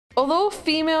Although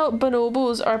female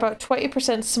bonobos are about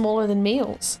 20% smaller than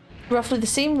males, roughly the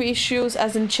same ratios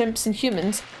as in chimps and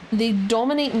humans, they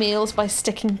dominate males by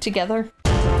sticking together.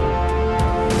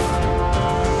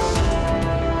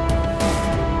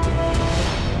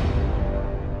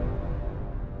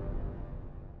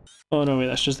 Oh no, wait,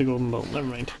 that's just the golden ball. Never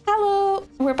mind. Hello,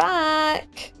 we're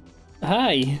back.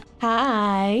 Hi.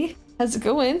 Hi. How's it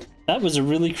going? That was a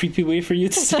really creepy way for you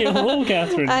to say hello,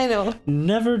 Catherine. I know.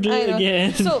 Never do it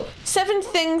again. So, 7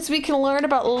 things we can learn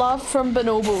about love from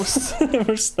bonobos.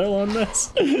 We're still on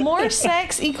this. More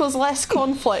sex equals less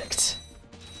conflict.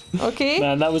 Okay?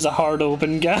 Man, that was a hard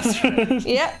open, Catherine.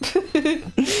 Yep.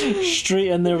 Straight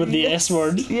in there with the S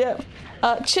word. Yep.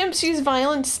 Chimps use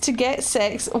violence to get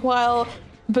sex, while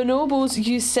bonobos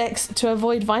use sex to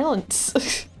avoid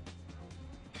violence.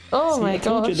 Oh my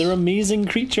god. They're amazing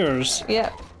creatures.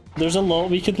 Yep. There's a lot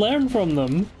we could learn from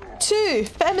them. 2.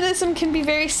 Feminism can be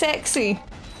very sexy.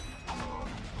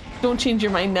 Don't change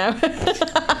your mind now.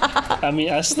 I mean,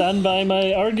 I stand by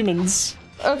my arguments.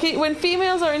 Okay, when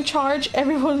females are in charge,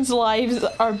 everyone's lives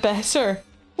are better.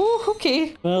 Oh,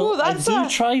 okay. Well, I do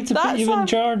try to put you in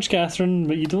charge, Catherine,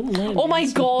 but you don't let me. Oh my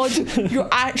god, you're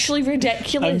actually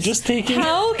ridiculous. I'm just taking...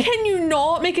 How can you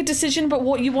not make a decision about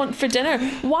what you want for dinner?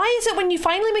 Why is it when you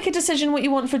finally make a decision what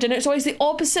you want for dinner, it's always the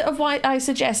opposite of what I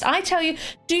suggest? I tell you,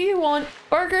 do you want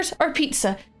burgers or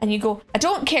pizza? And you go, I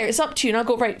don't care, it's up to you. And I'll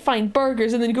go, right, fine,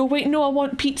 burgers. And then you go, wait, no, I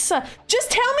want pizza.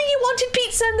 Just tell me you wanted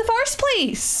pizza in the first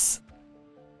place.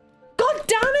 God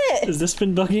damn it! Has this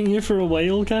been bugging you for a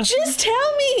while, Catherine? Just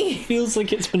tell me! Feels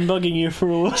like it's been bugging you for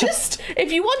a while. Just,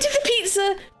 if you wanted the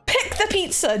pizza, pick the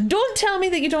pizza. Don't tell me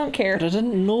that you don't care. But I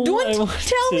didn't know Don't what I wanted.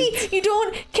 tell me you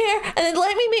don't care, and then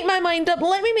let me make my mind up,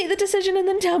 let me make the decision, and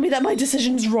then tell me that my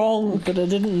decision's wrong. But I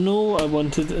didn't know I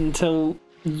wanted until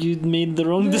you'd made the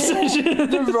wrong decision.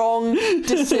 The wrong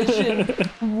decision.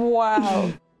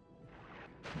 Wow.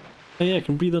 Oh yeah, I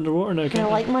can breathe underwater now, I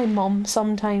like my mum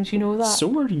sometimes, you know that?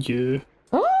 So are you.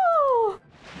 Oh!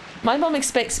 My mum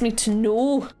expects me to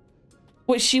know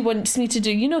what she wants me to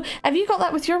do. You know, have you got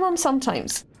that with your mum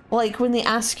sometimes? Like when they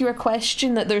ask you a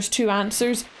question that there's 2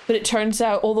 answers, but it turns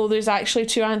out although there's actually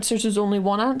 2 answers, there's only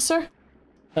 1 answer?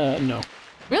 No.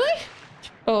 Really?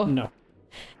 Oh. No.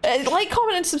 Like,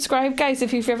 comment and subscribe, guys,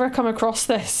 if you've ever come across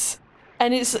this.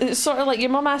 And it's sort of like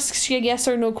your mum asks you a yes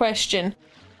or no question,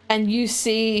 and you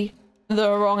say the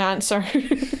wrong answer.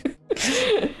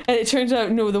 And it turns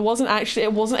out, no, it wasn't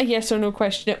a yes or no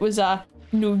question, it was a,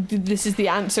 no, this is the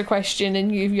answer question,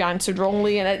 and you answered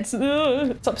wrongly, and it's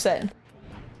upsetting.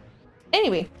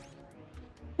 Anyway,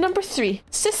 number 3,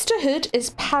 sisterhood is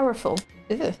powerful.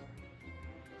 Ugh.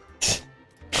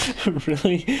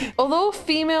 Really? Although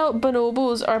female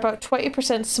bonobos are about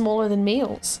 20% smaller than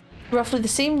males, roughly the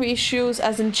same ratios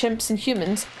as in chimps and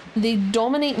humans, they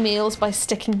dominate males by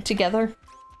sticking together.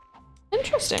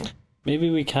 Interesting. Maybe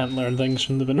we can't learn things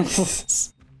from the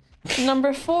bonobos.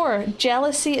 Number 4,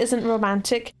 jealousy isn't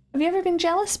romantic. Have you ever been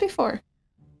jealous before?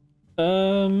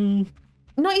 Not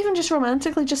even just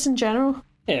romantically, just in general.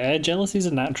 Yeah, jealousy is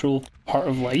a natural part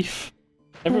of life.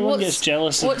 Everyone gets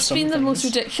jealous of What's been the most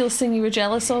ridiculous thing you were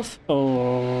jealous of?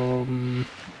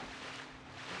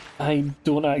 I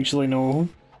don't actually know.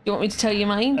 You want me to tell you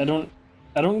mine? I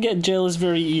don't get jealous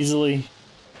very easily.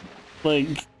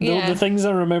 Like, the things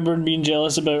I remember being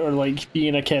jealous about are like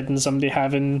being a kid and somebody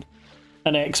having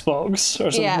an Xbox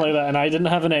or something like that, and I didn't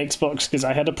have an Xbox because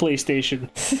I had a PlayStation.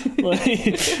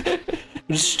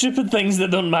 Like, stupid things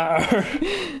that don't matter.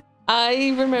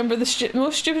 I remember the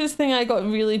most stupidest thing I got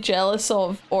really jealous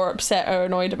of or upset or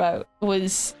annoyed about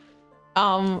was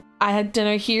I had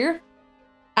dinner here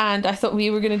and I thought we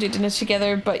were going to do dinner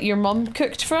together, but your mum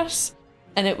cooked for us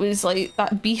and it was like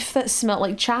that beef that smelled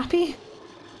like chappy.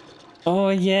 Oh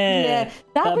yeah, yeah,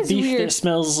 that was beef weird. That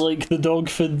smells like the dog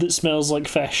food that smells like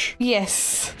fish.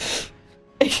 Yes.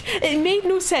 It made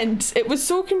no sense. It was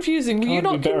so confusing. Were you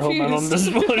not confused? Hope my mum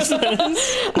doesn't watch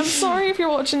this. I'm sorry if you're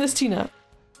watching this, Tina.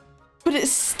 But it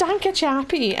stank of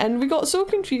chappy and we got so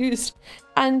confused.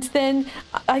 And then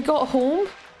I got home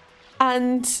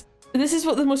and this is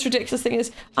what the most ridiculous thing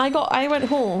is. I went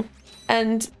home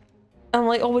and I'm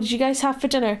like, oh, what did you guys have for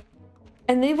dinner?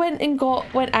 And they went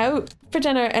out for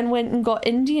dinner and went and got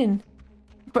Indian.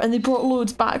 And they brought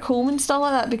loads back home and stuff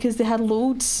like that because they had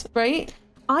loads, right?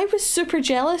 I was super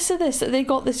jealous of this, that they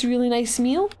got this really nice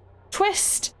meal.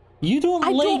 Twist. You don't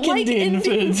like Indian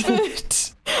food.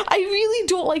 I really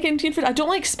don't like Indian food. I don't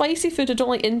like spicy food. I don't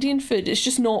like Indian food. It's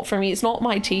just not for me. It's not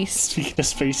my taste. Speaking of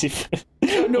spicy food.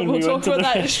 No, we'll talk about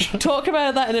that. Talk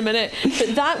about that in a minute.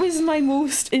 But that was my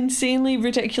most insanely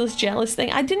ridiculous jealous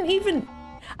thing. I don't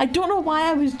know why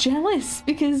I was jealous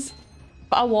because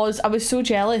But I was so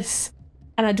jealous.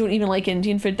 And I don't even like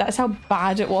Indian food. That's how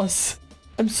bad it was.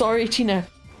 I'm sorry, Tina.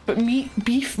 But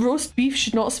roast beef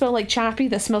should not smell like chappy.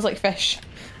 This smells like fish.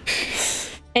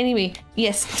 Anyway,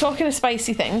 yes, talking of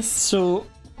spicy things. So,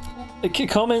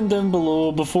 comment down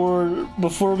below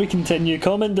before we continue.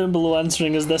 Comment down below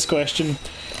answering us this question: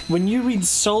 when you read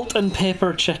salt and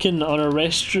pepper chicken on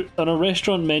a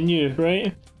restaurant menu,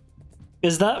 right?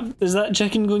 Is that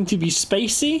chicken going to be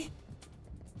spicy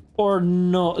or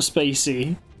not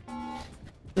spicy?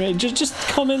 Right, just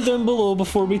comment down below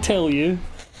before we tell you.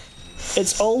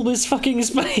 It's always fucking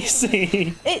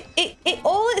spicy. It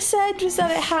all it said was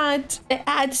that it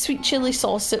had sweet chili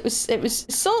sauce. It was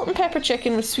salt and pepper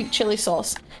chicken with sweet chili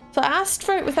sauce. So I asked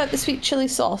for it without the sweet chili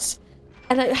sauce,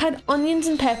 and it had onions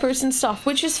and peppers and stuff,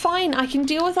 which is fine. I can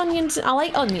deal with onions. I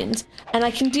like onions, and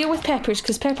I can deal with peppers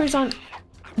because peppers aren't.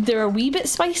 They're a wee bit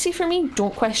spicy for me.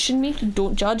 Don't question me.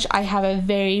 Don't judge. I have a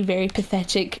very, very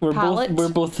pathetic palate. We're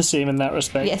both the same in that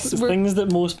respect. Yes, things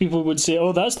that most people would say,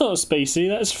 oh, that's not spicy,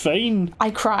 that's fine.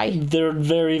 I cry. They're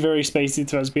very, very spicy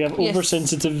to us. We have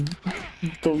oversensitive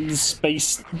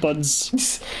spice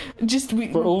buds.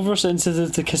 We're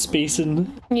oversensitive to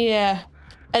caspacin. Yeah.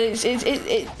 And it's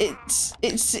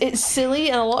silly,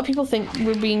 and a lot of people think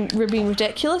we're being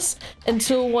ridiculous.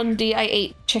 Until one day I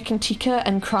ate chicken tikka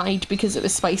and cried because it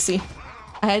was spicy.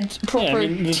 I had proper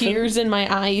tears in my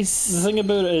eyes. The thing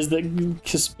about it is that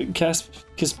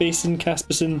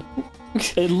caspacin,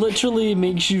 it literally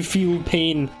makes you feel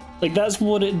pain. Like, that's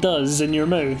what it does in your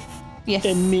mouth. Yes.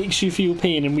 It makes you feel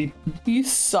pain, and You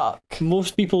suck.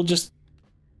 Most people just.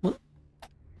 What?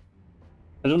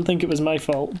 I don't think it was my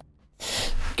fault.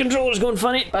 Controller's going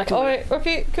funny. Back. Alright,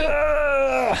 okay, cool.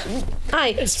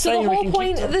 Aye, so the whole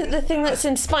point, the thing that's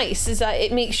in spice is that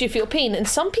it makes you feel pain, and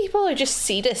some people are just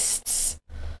sadists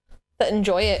that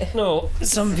enjoy it. No,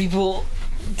 some people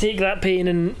take that pain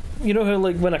and, you know how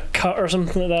like when a cut or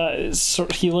something like that is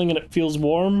sort of healing and it feels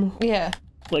warm? Yeah.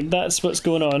 Like that's what's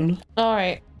going on.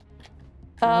 Alright.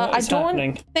 I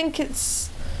don't think it's...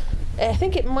 I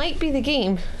think it might be the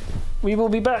game. We will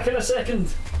be back in a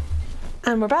second.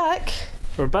 And we're back.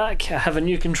 We're back. I have a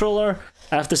new controller.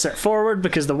 I have to sit forward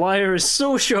because the wire is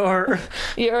so short.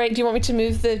 You alright? Do you want me to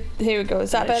move the... Here we go.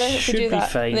 Is that better? If we do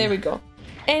that? Fine. There we go.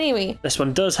 Anyway. This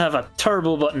one does have a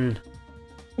turbo button.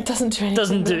 It doesn't do anything.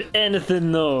 Doesn't do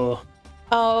anything though.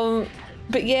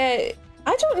 But yeah,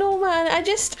 I don't know, man.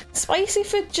 Spicy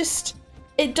food just...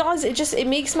 It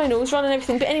makes my nose run and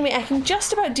everything. But anyway, I can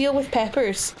just about deal with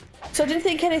peppers. So I didn't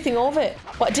think anything of it.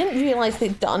 What I didn't realise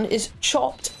they'd done is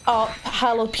chopped up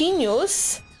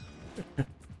jalapenos in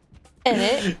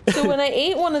it. So when I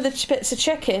ate one of the bits of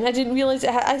chicken, I didn't realise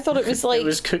I thought it was like... It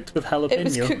was cooked with jalapeno. It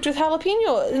was cooked with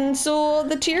jalapeno. And so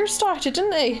the tears started,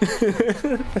 didn't they?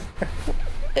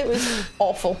 It was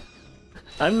awful.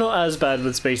 I'm not as bad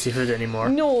with spicy food anymore.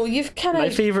 No, you've kind of... My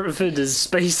favourite food is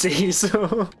spicy,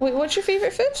 so... Wait, what's your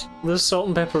favourite food? Those salt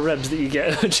and pepper ribs that you get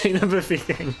at a China buffet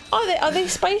thing. Are they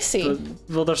spicy?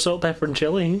 Well, they're salt, pepper and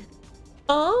chilli.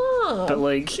 Ah. But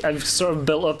like, I've sort of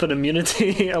built up an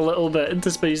immunity a little bit into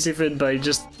spicy food by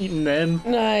just eating them.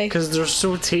 Nice. Because they're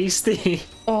so tasty.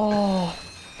 Oh.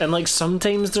 And like,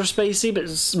 sometimes they're spicy, but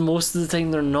most of the time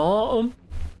they're not.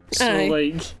 So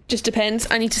like, just depends.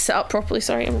 I need to sit up properly.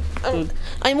 Sorry, I'm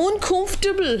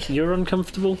uncomfortable. You're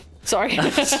uncomfortable. Sorry.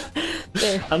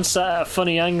 There. I'm sat at a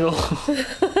funny angle.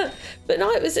 But no,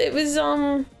 it was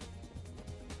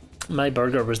My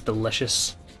burger was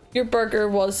delicious. Your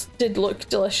burger did look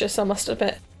delicious, I must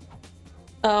admit.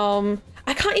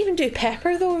 I can't even do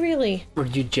pepper though, really. Were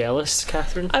you jealous,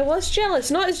 Catherine? I was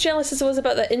jealous. Not as jealous as I was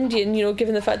about that Indian,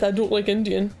 given the fact that I don't like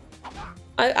Indian.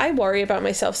 I worry about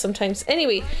myself sometimes.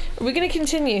 Anyway, we're going to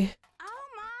continue. Oh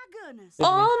my goodness.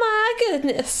 Oh my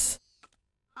goodness.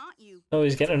 Aren't you? Oh,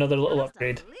 he's getting another little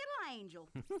upgrade. Little angel.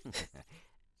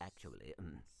 Actually,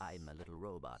 I'm a little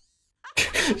robot.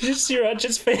 Did you see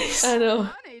Ratchet's face? I know.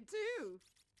 Funny too.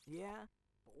 Yeah,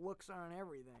 but looks aren't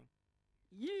everything.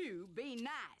 You be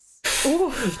nice.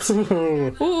 Ooh.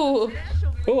 Ooh.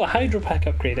 Oh, a hydro pack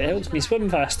upgrade. It helps me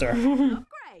swim faster. Upgrade.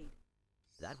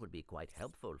 That would be quite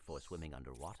helpful for swimming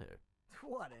underwater.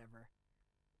 Whatever.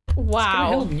 It's gonna Wow.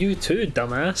 help you too,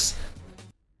 dumbass.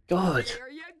 God. There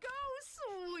you go,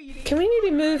 sweetie. Can we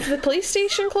maybe move the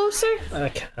PlayStation closer? I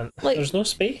can't. Like- There's no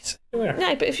space anywhere.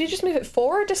 No, but if you just move it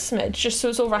forward a smidge, just so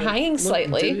it's overhanging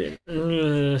slightly.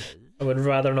 I would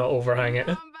rather not overhang it.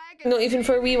 Come back and Not even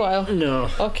for a wee while. No.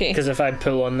 Okay. Because if I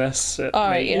pull on this, it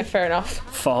Alright, might yeah, fair enough.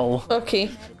 fall.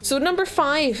 Okay. So number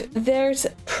 5, there's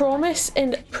promise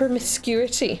and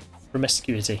promiscuity.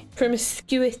 Promiscuity.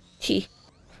 Promiscuity.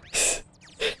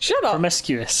 Shut up.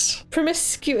 Promiscuous.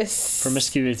 Promiscuous.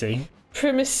 Promiscuity.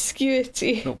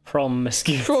 promiscuity. No,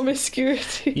 promiscuity.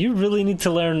 Promiscuity. You really need to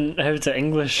learn how to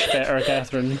English better,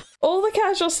 Catherine. All the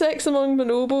casual sex among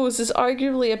bonobos is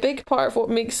arguably a big part of what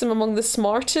makes them among the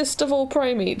smartest of all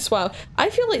primates. Wow, I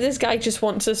feel like this guy just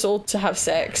wants us all to have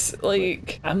sex.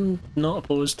 Like, I'm not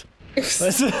opposed.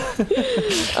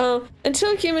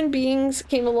 Until human beings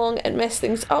came along and messed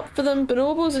things up for them,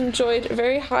 bonobos enjoyed a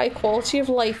very high quality of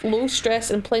life, low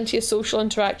stress, and plenty of social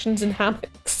interactions in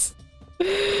hammocks.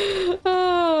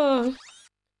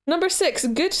 Number 6,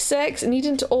 good sex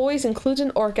needing to always include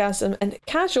an orgasm, and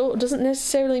casual doesn't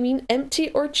necessarily mean empty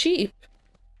or cheap.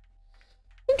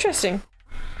 Interesting.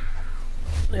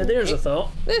 Yeah, there's a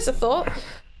thought. There's a thought.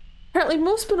 Apparently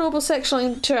most bonobo sexual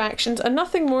interactions are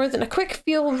nothing more than a quick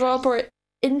feel rub or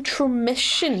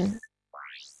intromission.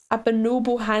 A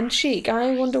bonobo handshake.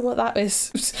 I wonder what that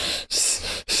is.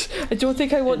 I don't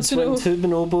think I want to know. When two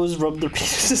bonobos rub their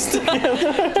penises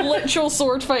together. Literal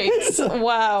sword fights.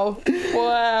 Wow.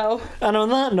 Wow. And on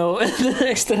that note, in the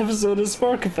next episode of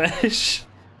Sporkafish,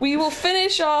 we will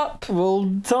finish up.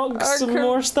 We'll talk some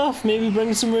more stuff. Maybe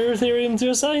bring some rare Ethereum to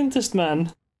a scientist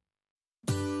man.